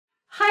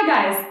Hi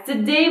guys,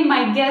 today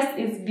my guest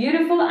is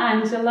beautiful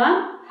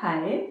Angela.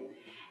 Hi.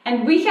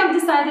 And we have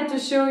decided to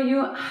show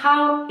you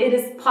how it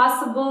is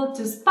possible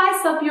to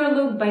spice up your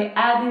look by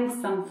adding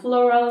some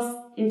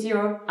florals into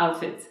your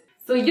outfit.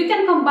 So you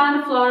can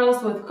combine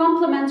florals with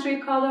complementary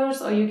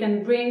colors, or you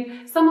can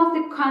bring some of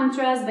the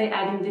contrast by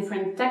adding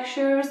different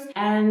textures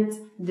and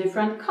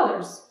different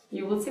colors.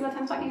 You will see what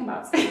I'm talking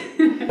about.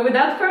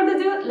 Without further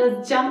ado,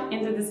 let's jump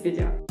into this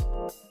video.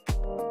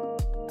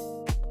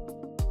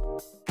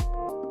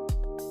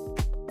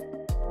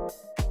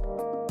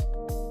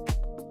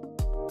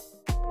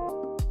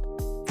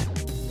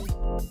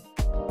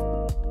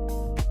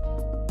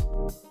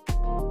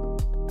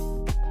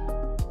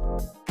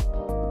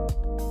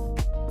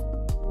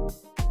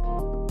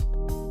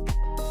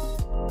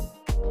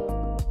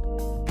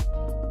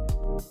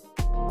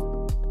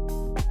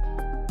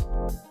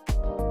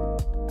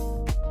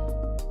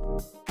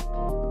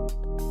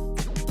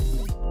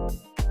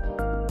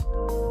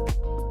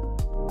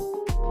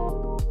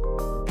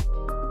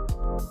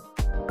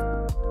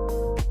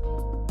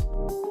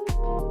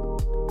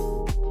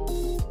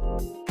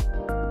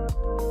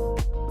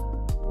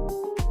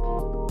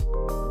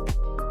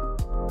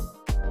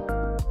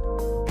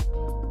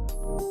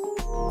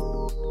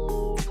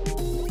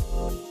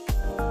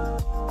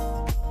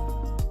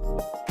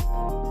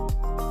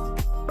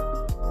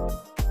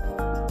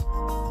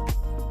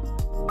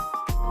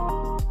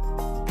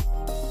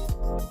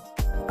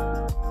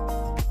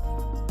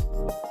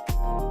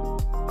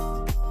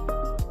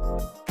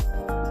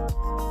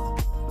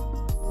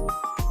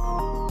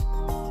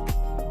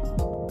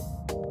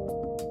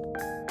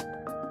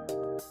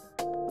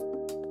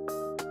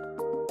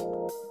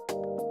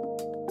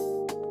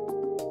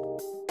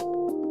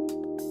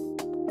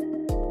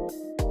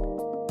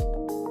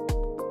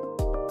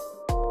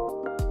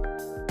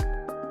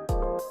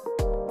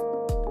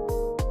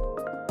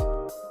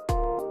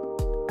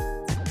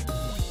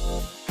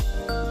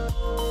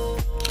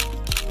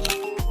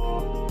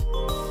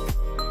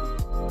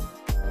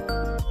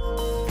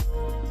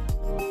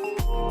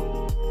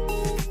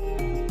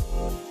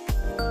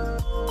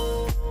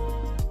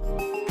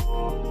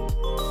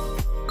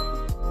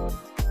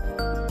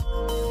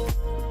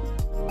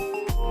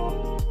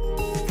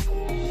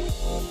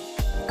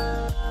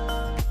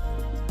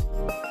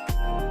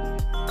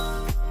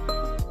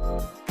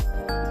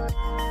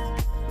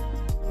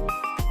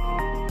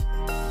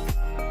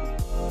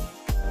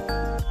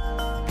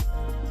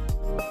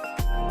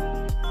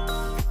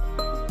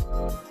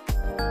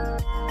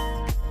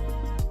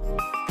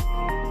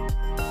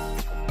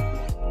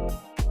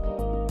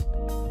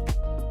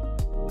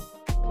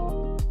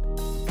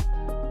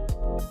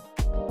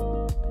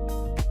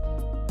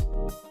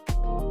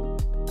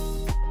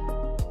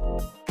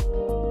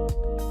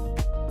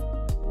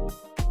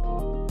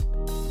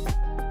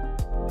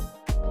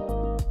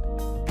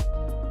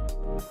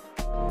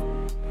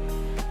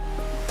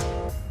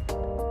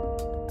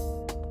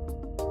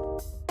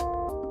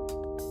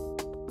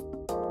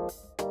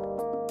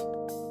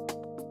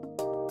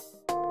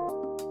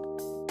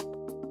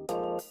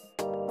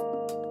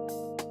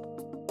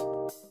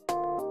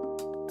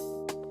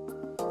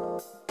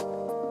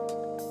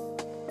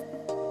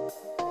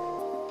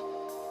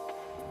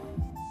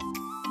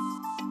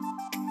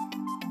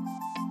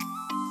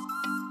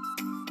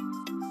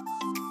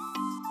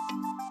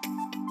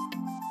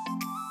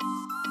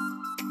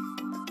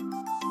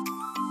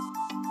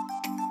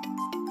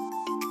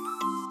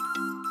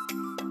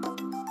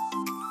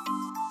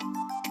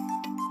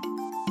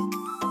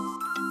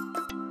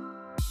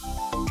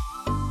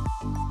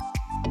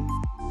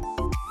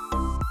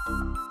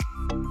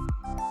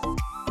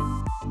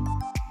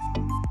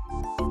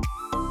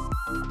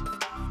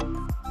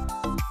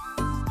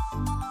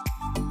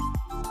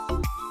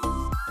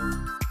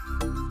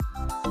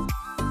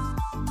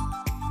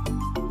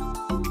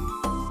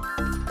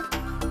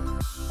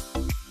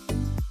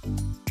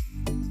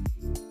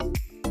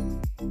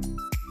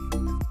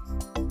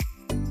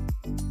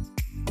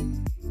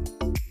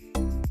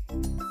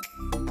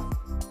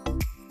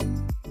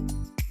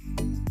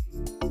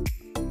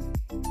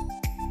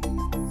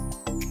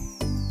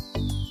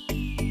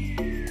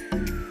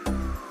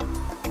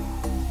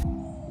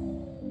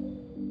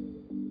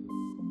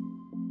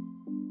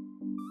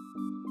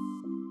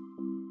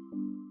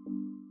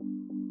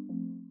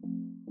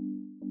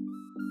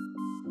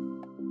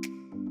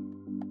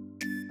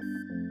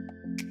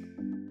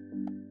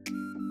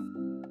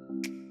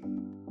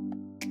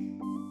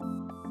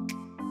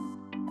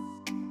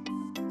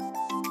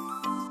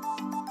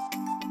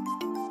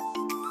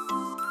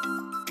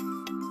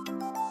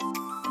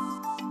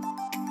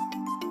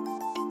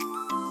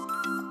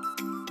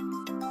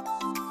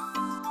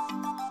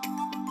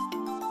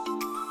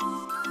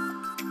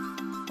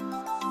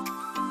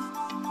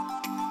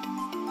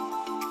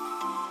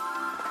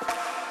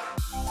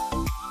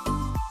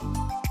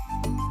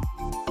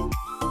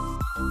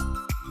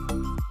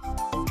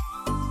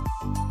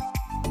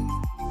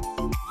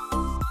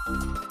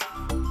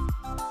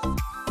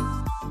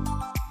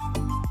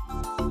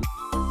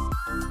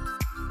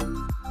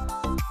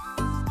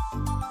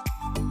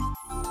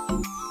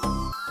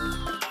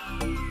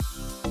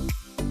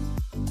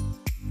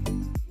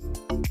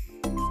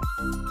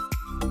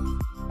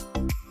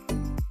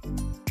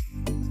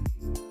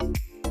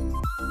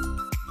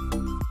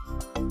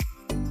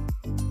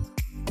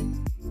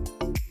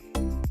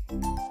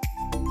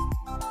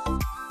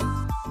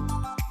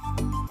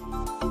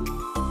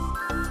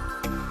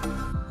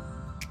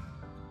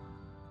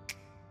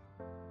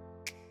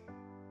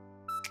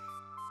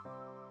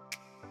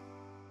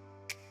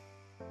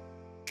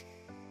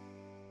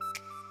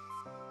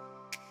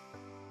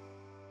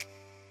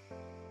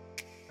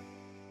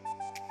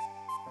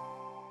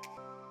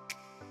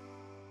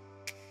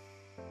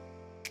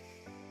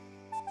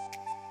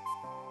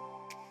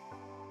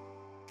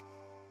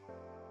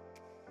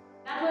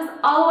 that was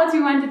all what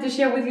we wanted to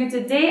share with you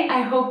today.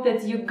 I hope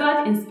that you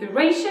got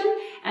inspiration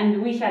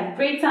and we had a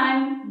great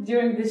time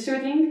during the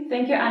shooting.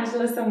 Thank you,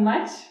 Angela, so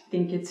much.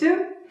 Thank you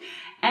too.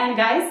 And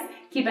guys,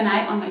 keep an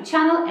eye on my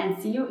channel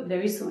and see you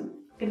very soon.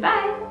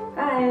 Goodbye.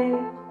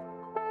 Bye.